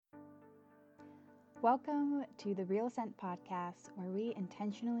Welcome to the Real Ascent podcast, where we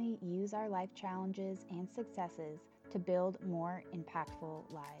intentionally use our life challenges and successes to build more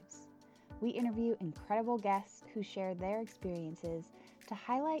impactful lives. We interview incredible guests who share their experiences to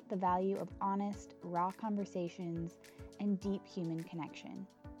highlight the value of honest, raw conversations and deep human connection.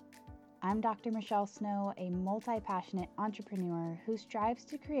 I'm Dr. Michelle Snow, a multi-passionate entrepreneur who strives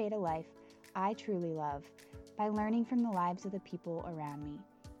to create a life I truly love by learning from the lives of the people around me.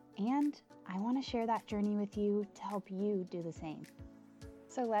 And I want to share that journey with you to help you do the same.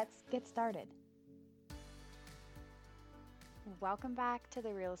 So let's get started. Welcome back to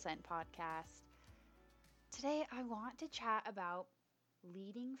the Real Ascent podcast. Today I want to chat about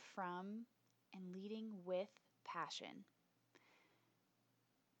leading from and leading with passion.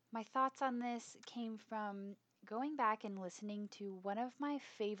 My thoughts on this came from going back and listening to one of my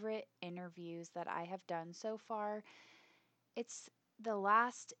favorite interviews that I have done so far. It's the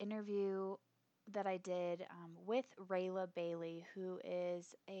last interview that I did with Rayla Bailey, who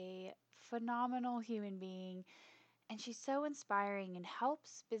is a phenomenal human being, and she's so inspiring and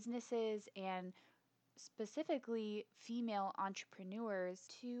helps businesses and specifically female entrepreneurs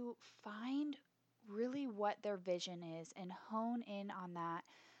to find really what their vision is and hone in on that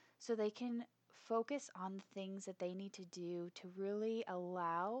so they can focus on the things that they need to do to really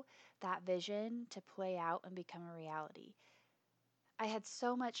allow that vision to play out and become a reality. I had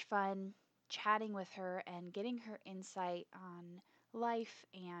so much fun chatting with her and getting her insight on life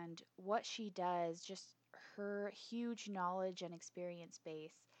and what she does, just her huge knowledge and experience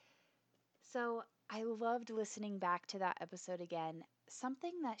base. So I loved listening back to that episode again.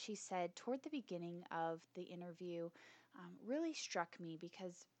 Something that she said toward the beginning of the interview really struck me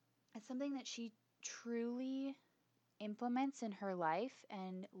because it's something that she truly implements in her life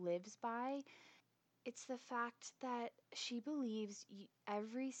and lives by. It's the fact that she believes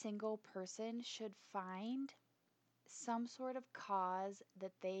every single person should find some sort of cause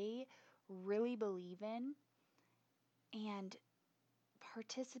that they really believe in and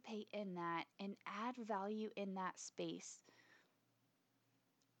participate in that and add value in that space.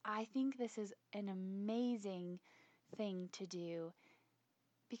 I think this is an amazing thing to do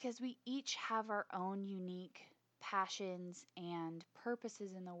because we each have our own unique passions and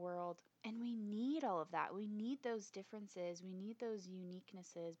purposes in the world. And we need all of that. We need those differences. We need those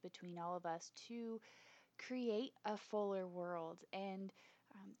uniquenesses between all of us to create a fuller world and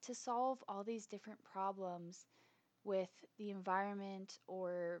to solve all these different problems with the environment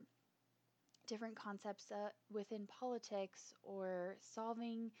or different concepts within politics or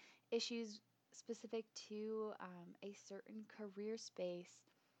solving issues specific to a certain career space.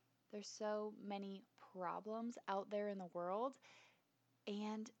 There's so many problems out there in the world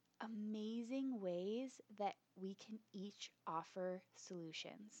and amazing ways that we can each offer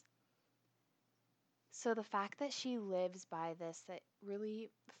solutions. So the fact that she lives by this, that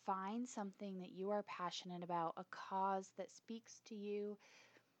really find something that you are passionate about, a cause that speaks to you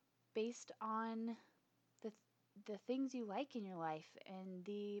based on the the things you like in your life and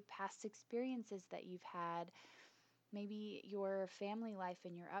the past experiences that you've had, maybe your family life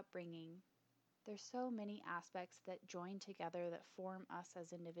and your upbringing. There's so many aspects that join together that form us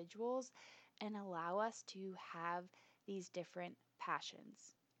as individuals and allow us to have these different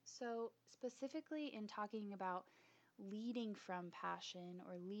passions. So, specifically in talking about leading from passion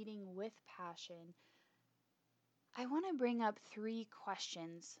or leading with passion, I want to bring up 3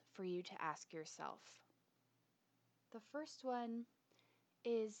 questions for you to ask yourself. The first one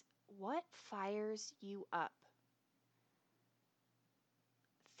is, what fires you up?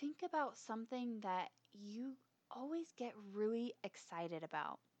 Think about something that you always get really excited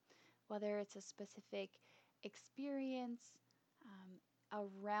about, whether it's a specific experience, a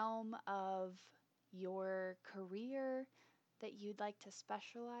realm of your career that you'd like to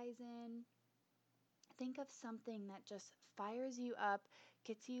specialize in. Think of something that just fires you up,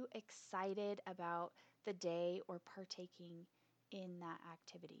 gets you excited about the day or partaking in that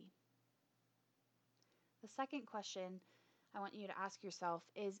activity. The second question I want you to ask yourself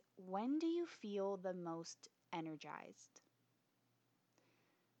is, when do you feel the most energized?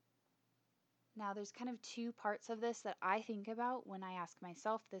 Now, there's kind of 2 parts of this that I think about when I ask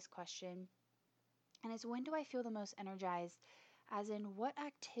myself this question. And it's, when do I feel the most energized? As in, what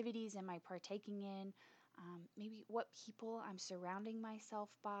activities am I partaking in? Maybe what people I'm surrounding myself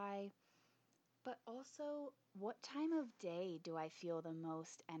by. But also, what time of day do I feel the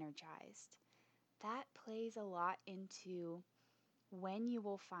most energized? That plays a lot into when you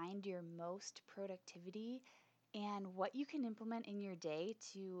will find your most productivity and what you can implement in your day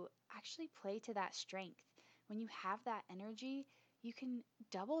to actually play to that strength. When you have that energy, You can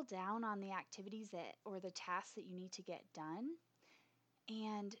double down on the activities that or the tasks that you need to get done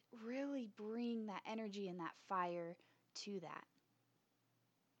and really bring that energy and that fire to that.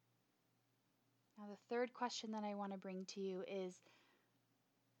 Now, the third question that I want to bring to you is,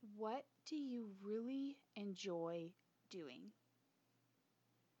 what do you really enjoy doing?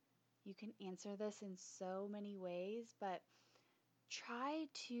 You can answer this in so many ways, but try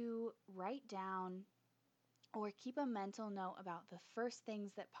to write down or keep a mental note about the first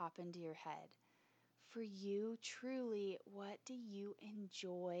things that pop into your head. For you, truly, what do you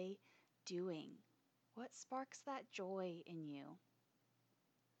enjoy doing? What sparks that joy in you?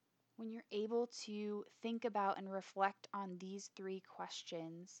 When you're able to think about and reflect on these three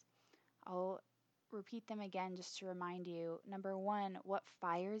questions, I'll repeat them again just to remind you. Number one, what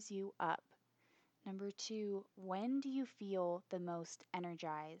fires you up? Number two, when do you feel the most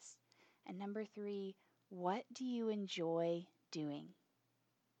energized? And number three, what do you enjoy doing?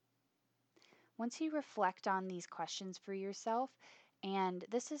 Once you reflect on these questions for yourself, and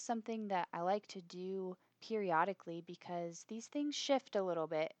this is something that I like to do periodically because these things shift a little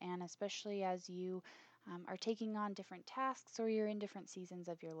bit, and especially as you are taking on different tasks or you're in different seasons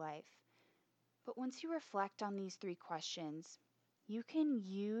of your life. But once you reflect on these three questions, you can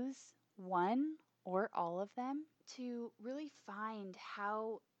use one or all of them to really find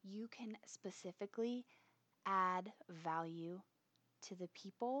how you can specifically add value to the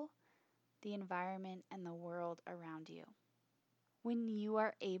people, the environment, and the world around you. When you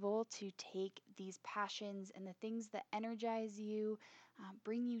are able to take these passions and the things that energize you,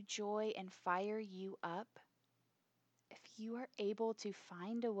 bring you joy, and fire you up, if you are able to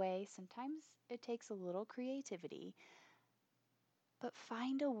find a way, sometimes it takes a little creativity, but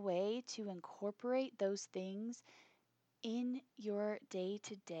find a way to incorporate those things in your day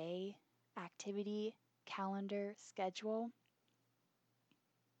to day activity, calendar, schedule.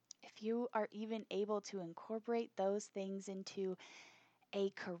 If you are even able to incorporate those things into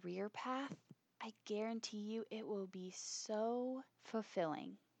a career path, I guarantee you it will be so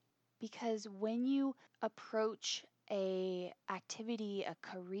fulfilling. Because when you approach a activity, a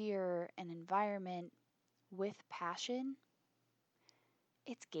career, an environment with passion,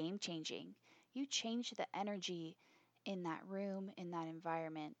 it's game changing. You change the energy in that room, in that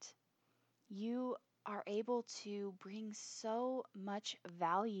environment. You are able to bring so much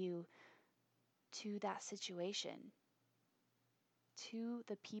value to that situation, to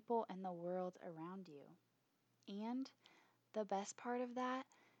the people and the world around you. And the best part of that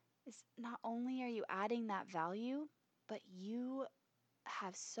is not only are you adding that value, but you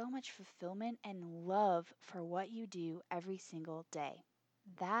have so much fulfillment and love for what you do every single day.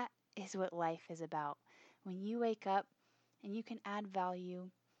 That is what life is about. When you wake up and you can add value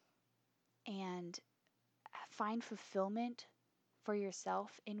and find fulfillment for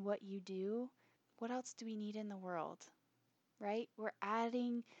yourself in what you do, what else do we need in the world? Right? We're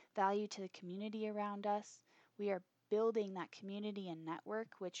adding value to the community around us. We are building that community and network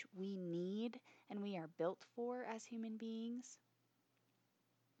which we need and we are built for as human beings.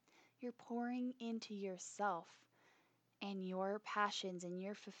 You're pouring into yourself and your passions and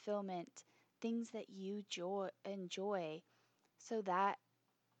your fulfillment, things that you enjoy, so that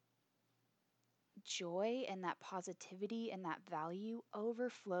joy and that positivity and that value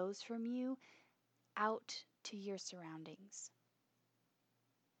overflows from you out to your surroundings.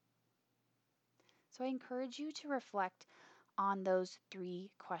 So I encourage you to reflect on those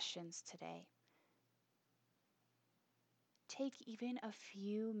three questions today. Take even a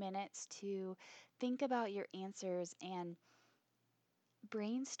few minutes to think about your answers and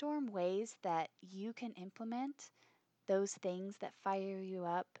brainstorm ways that you can implement those things that fire you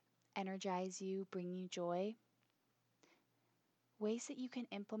up, energize you, bring you joy. Ways that you can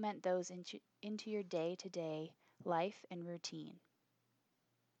implement those into your day-to-day life and routine.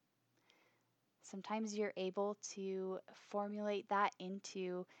 Sometimes you're able to formulate that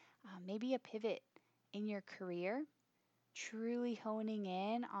into maybe a pivot in your career, truly honing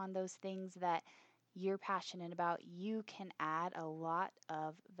in on those things that you're passionate about, you can add a lot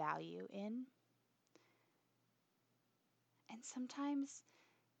of value in. And sometimes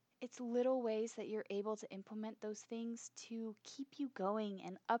it's little ways that you're able to implement those things to keep you going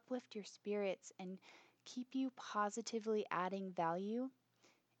and uplift your spirits and keep you positively adding value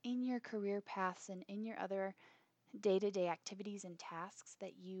in your career paths and in your other day-to-day activities and tasks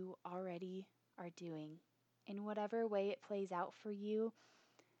that you already are doing. In whatever way it plays out for you,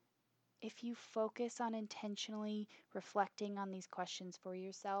 if you focus on intentionally reflecting on these questions for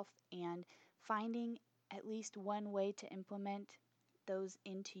yourself and finding at least one way to implement those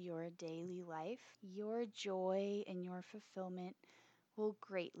into your daily life, your joy and your fulfillment will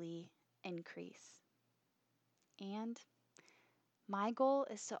greatly increase. And my goal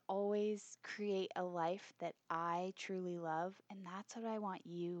is to always create a life that I truly love, and that's what I want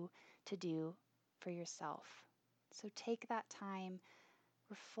you to do for yourself. So take that time,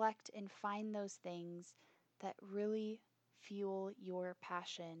 reflect, and find those things that really fuel your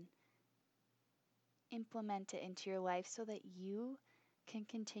passion. Implement it into your life so that you can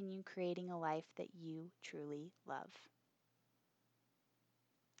continue creating a life that you truly love.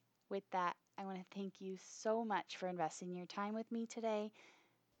 With that, I want to thank you so much for investing your time with me today,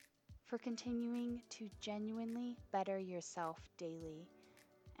 for continuing to genuinely better yourself daily.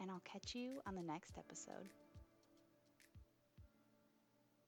 And I'll catch you on the next episode.